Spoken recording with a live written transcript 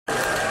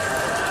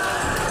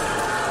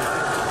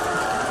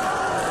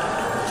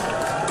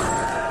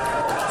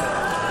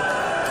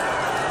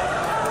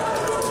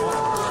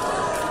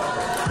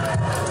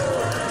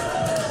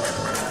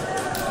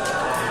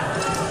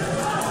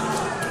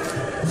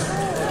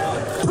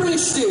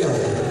British Steel.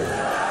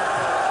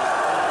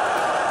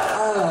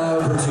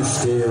 Hello, British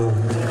Steel.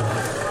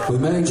 We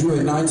made you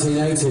in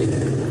 1980,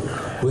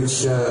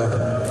 which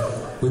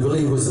we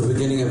believe was the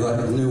beginning of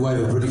that new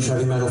wave of British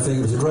heavy metal thing.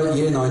 It was a great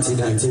year,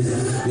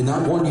 1980. In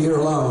that 1 year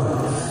alone,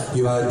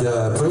 you had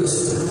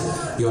Priest,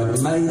 you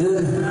had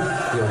Maiden,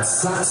 you had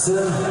Saxon,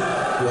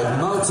 you had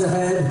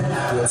Motorhead,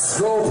 you had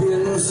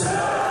Scorpions.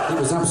 It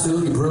was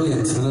absolutely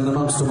brilliant. And then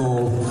amongst them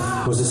all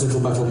was this little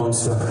metal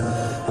monster,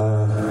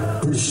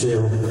 British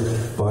Steel,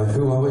 by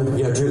who are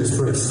we? Yeah, Judas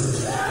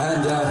Priest.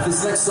 And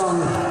this next song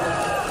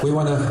we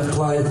want to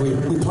play,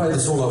 we play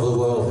this all over the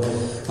world,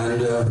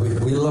 and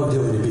we love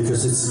doing it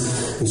because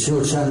it's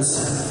your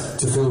chance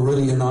to feel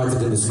really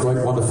united in this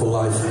great, wonderful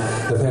life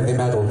of heavy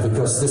metal,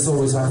 because this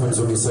always happens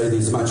when you say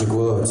these magic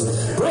words.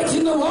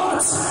 Breaking the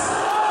what?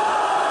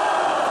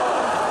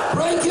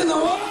 Breaking the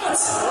what?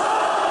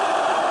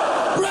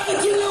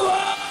 Breaking the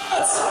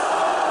what?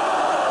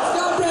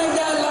 Don't break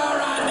that law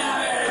right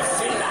now, Eric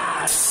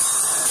Finland.